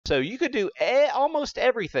So you could do almost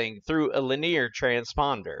everything through a linear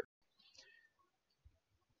transponder.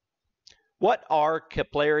 What are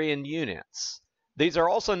Keplerian units? These are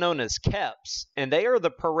also known as Keps, and they are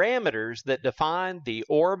the parameters that define the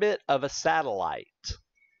orbit of a satellite.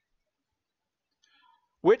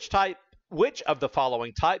 Which of the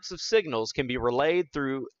following types of signals can be relayed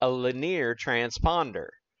through a linear transponder?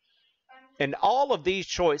 And all of these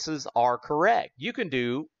choices are correct. You can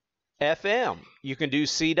do FM, you can do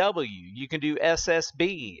CW, you can do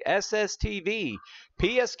SSB, SSTV,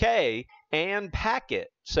 PSK, and packet.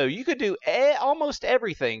 So you could do almost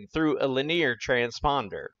everything through a linear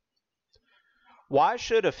transponder. Why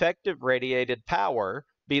should effective radiated power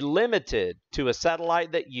be limited to a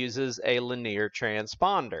satellite that uses a linear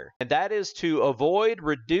transponder? And that is to avoid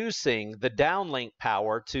reducing the downlink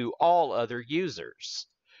power to all other users.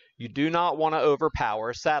 You do not want to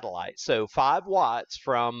overpower a satellite. So 5 watts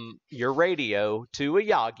from your radio to a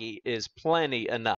Yagi is plenty enough.